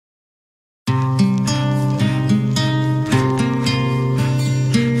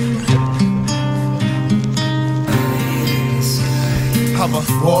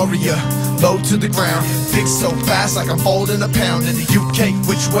warrior, low to the ground, fix so fast like I'm folding a pound. In the UK,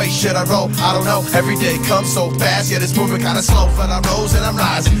 which way should I roll? I don't know, every day comes so fast, yet it's moving kinda slow. But I rose and I'm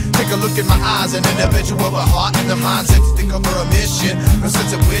rising, take a look in my eyes, an individual with heart and the mindset to think over a mission, no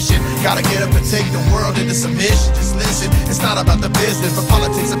sense of wishing, gotta get up and take the world into submission. Just listen, it's not about the business, but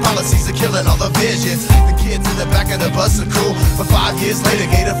politics and policies are killing all the visions. The kids in the back of the bus are cool, but 5 years later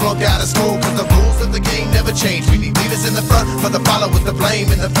Gator flunked out of school, cause the rules of the game never change. We need leaders in the front, for the follow with the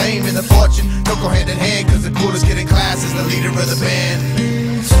blame and the fame and the fortune. Don't go hand in hand, cause the coolest kid in class is the leader of the band.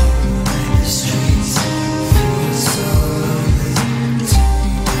 The streets feel so lonely,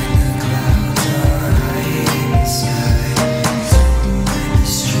 when the clouds are high in the sky. The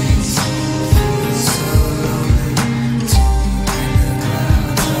streets feel so lonely, when the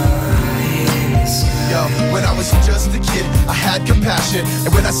clouds are high in the sky. Yo, when I was just a kid, I had compassion,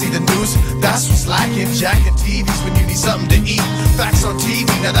 and when I see the news, that's what's lacking. Jacking TVs when you need something to eat. Facts on TV,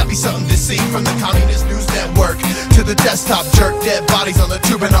 now that'd be something to see. From the Communist News Network to the desktop jerk, dead bodies on the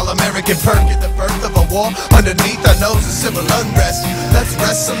tube and all-American perk. At the birth of a war, underneath our noses, civil unrest. Let's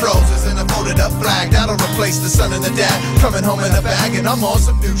rest some roses in a folded up flag. That'll replace the son and the dad coming home in a bag, and I'm on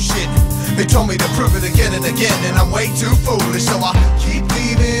some new shit. They told me to prove it again and again, and I'm way too foolish, so I keep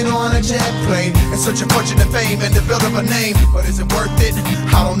leaving on a jet plane in search of fortune and fame and to build up a name. But is it worth it?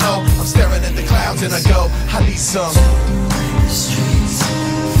 I don't know. I'm staring at the clouds and I go, I need some. The streets